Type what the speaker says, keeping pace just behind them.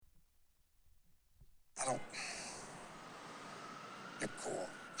I don't... You're cool.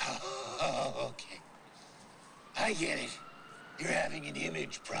 Oh, okay. I get it. You're having an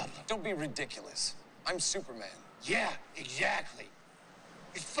image problem. Don't be ridiculous. I'm Superman. Yeah, exactly.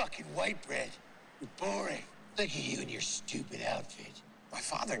 You're fucking white bread. You're boring. Look at you in your stupid outfit. My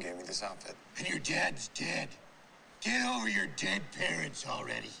father gave me this outfit. And your dad's dead. Get over your dead parents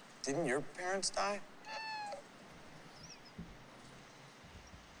already. Didn't your parents die?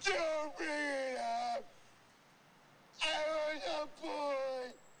 Don't bring it up. I was a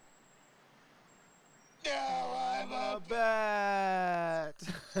boy. Now I'm a bat.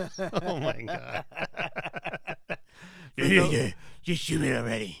 Oh my God. Just shoot it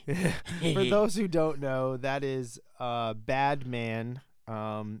already. For those who don't know, that is Bad Man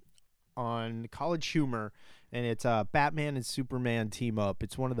on College Humor, and it's Batman and Superman team up.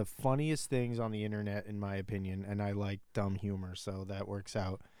 It's one of the funniest things on the internet, in my opinion, and I like dumb humor, so that works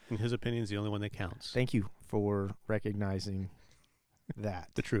out. In his opinion, is the only one that counts. Thank you for recognizing that.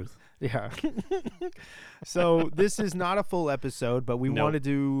 The truth. Yeah. So this is not a full episode, but we Nope. wanted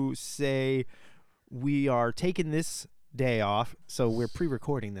to say we are taking this day off, so we're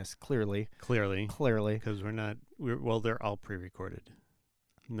pre-recording this clearly. Clearly. Clearly. Because they're all pre-recorded.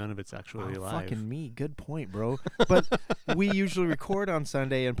 None of it's actually Oh, live. fucking me. Good point, bro. But we usually record on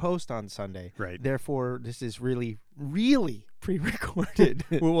Sunday and post on Sunday. Right. Therefore, this is really, really pre-recorded.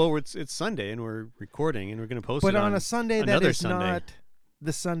 Well, it's Sunday and we're recording and we're going to post But it on a Sunday that another is Sunday. not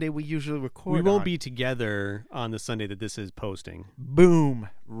the Sunday we usually record We won't on. be together on the Sunday that this is posting. Boom.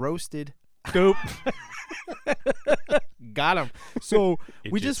 Roasted. Dope. Got him. So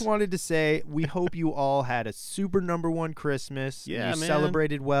we Idiots. just wanted to say we hope you all had a super #1 Christmas. Yeah, you man.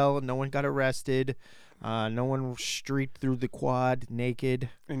 celebrated well. No one got arrested. No one streaked through the quad naked.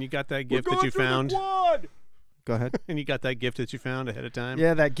 And you got that gift that you found. Go ahead. And you got that gift that you found ahead of time.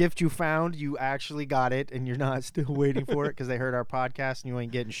 Yeah, that gift you found, you actually got it, and you're not still waiting for it because they heard our podcast, and you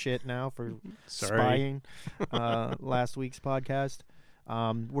ain't getting shit now for Sorry. spying last week's podcast.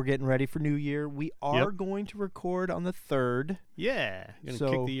 We're getting ready for New Year. We are going to record on the 3rd. Yeah. You're going to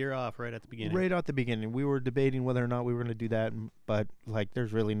So- kick the year off right at the beginning. Right at the beginning. We were debating whether or not we were going to do that, but like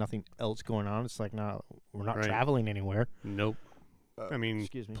there's really nothing else going on. It's like we're not Right. traveling anywhere. Nope. I mean,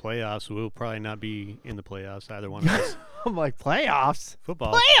 excuse me. playoffs. We'll probably not be in the playoffs, either one of us. I'm like, playoffs?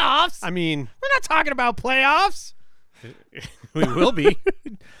 Football. Playoffs? I mean, We're not talking about playoffs. we will be.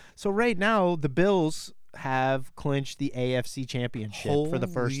 So right now, the Bills have clinched the AFC Championship for the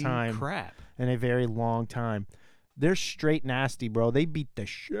first Holy time crap. in a very long time. They're straight nasty, bro. They beat the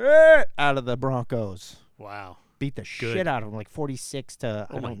shit out of the Broncos. Wow. Beat the shit out of them, like 46 to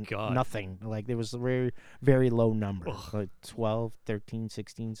Oh my God. nothing. Like there was a very, very low number, like 12, 13,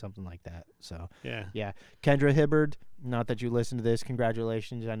 16, something like that. So Yeah. yeah, Kendra Hibbard. Not that you listen to this,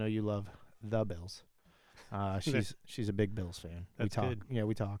 congratulations. I know you love the Bills. She's a big Bills fan. That's we talk. good. Yeah,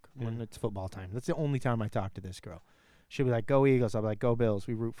 we talk when Yeah. it's football time. That's the only time I talk to this girl. She'll be like, "Go Eagles." I'll be like, "Go Bills."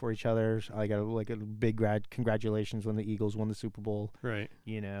 We root for each other. I got a big congratulations when the Eagles won the Super Bowl. Right.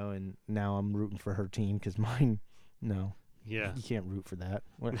 You know, and now I'm rooting for her team because mine, no, Yeah. you can't root for that.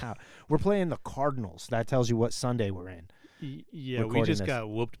 We're playing the Cardinals. That tells you what Sunday we're in. Yeah, we Recording just this. got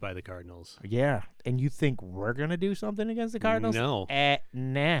whooped by the Cardinals. Yeah, and you think we're gonna do something against the Cardinals? No.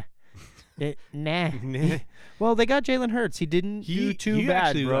 Nah. Nah. Nah. Well, they got Jalen Hurts. He didn't do too bad,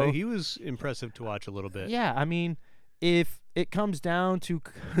 actually, bro. he was impressive to watch a little bit. Yeah, I mean, if it comes down to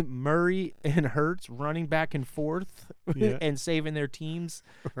Murray and Hurts running back and forth Yeah. and saving their teams,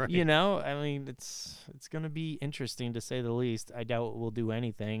 Right. you know, I mean, it's going to be interesting to say the least. I doubt we'll do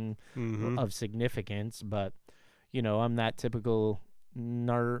anything Mhm. of significance, but you know, I'm that typical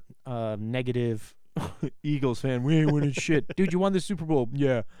negative Eagles fan. We ain't winning shit. Dude, you won the Super Bowl.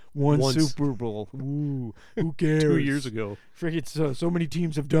 Yeah, one Once. Super Bowl. Ooh, who cares? 2 years ago. Friggin' so many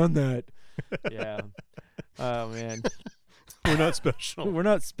teams have done that. Yeah. Oh, man. We're not special. We're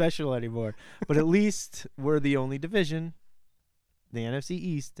not special anymore. But at least we're the only division, the NFC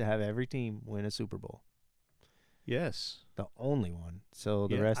East, to have every team win a Super Bowl. Yes. The only one. So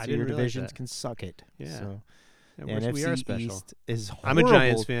the Yeah, rest I of your didn't realize divisions that. can suck it. Yeah. So Yeah, the we NFC are special. East is horrible. I'm a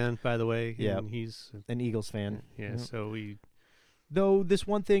Giants fan, by the way. Yeah. And he's An Eagles fan. yeah. Yep. So we Though this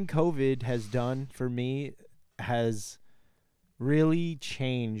one thing COVID has done for me has really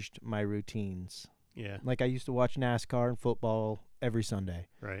changed my routines. yeah. Like I used to watch NASCAR and football every Sunday.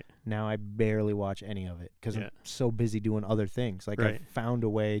 Right. Now I barely watch any of it because Yeah. I'm so busy doing other things. Like Right. I've found a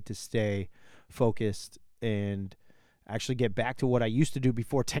way to stay focused and actually get back to what I used to do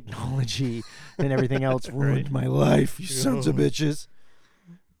before technology and everything else ruined Right. my life. You sons of Yeah. bitches.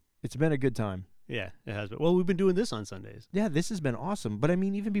 It's been a good time. Yeah, it has been. Well, we've been doing this on Sundays. Yeah, this has been awesome. But I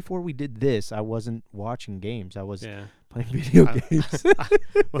mean, even before we did this, I wasn't watching games. I was Yeah. playing video games.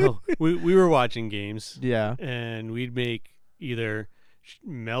 Well, we were watching games. Yeah. And we'd make either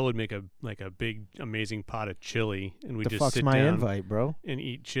Mel would make a big amazing pot of chili, and we'd The just fuck's sit my down invite, bro? and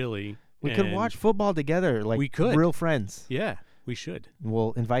eat chili. We could and- watch football together, like We could. real friends. Yeah, we should.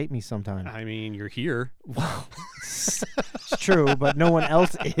 Well, invite me sometime. I mean, you're here. Well, it's true, but no one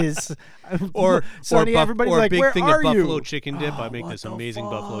else is. Or Sonny, everybody's or like, a big "Where thing are of buffalo you?" chicken dip. I Oh, make what this the amazing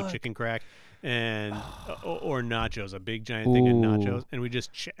buffalo fuck? chicken crack, and or nachos, a big giant thing of nachos, Ooh. and we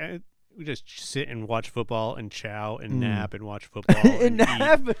just sit and watch football and chow and Mm. nap and watch football And and eat.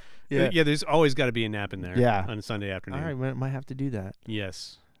 nap. Yeah. Yeah, there's always got to be a nap in there. Yeah. On a Sunday All afternoon. right, we might have to do that.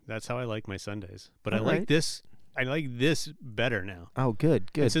 Yes, that's how I like my Sundays. But All I like right. this. I like this better now. Oh, good,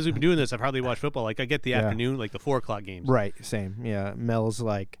 And good. since we've been doing this, I've hardly watched football. Like I get the Yeah. afternoon, like the 4:00 games. Right, same. Yeah, Mel's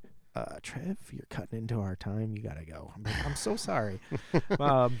like, Trev, you're cutting into our time. You gotta go. I'm like, I'm so sorry.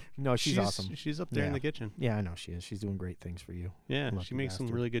 No, she's awesome. She's up there in Yeah. the kitchen. Yeah, I know she is. She's doing great things for you. Yeah, Lucky she makes some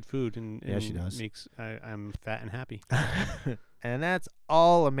bastard. really good food, and Yeah, she does. Makes I'm fat and happy. And that's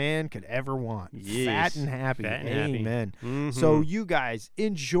all a man could ever want. Fat Yes, and happy. fat and happy. Amen. Mhm. So you guys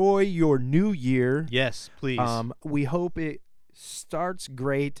enjoy your new year. yes, please. We hope it starts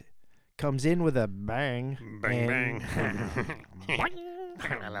great, comes in with a bang. Bang, and-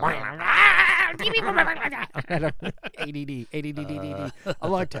 ADD. I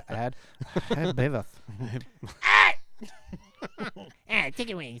like to add. Beveth.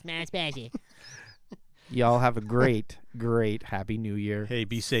 Chicken wings, not spicy. Y'all have a great, great happy new year. Hey,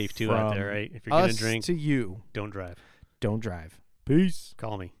 be safe too out there, From right? If you're gonna Us drink, to you. don't drive. Don't drive. Peace.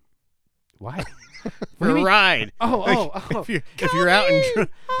 Call me Why? for a ride. Oh. If you're out and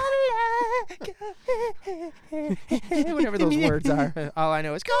Whatever those words are. All I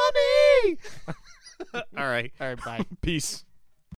know is call me. all right, All right, bye. peace.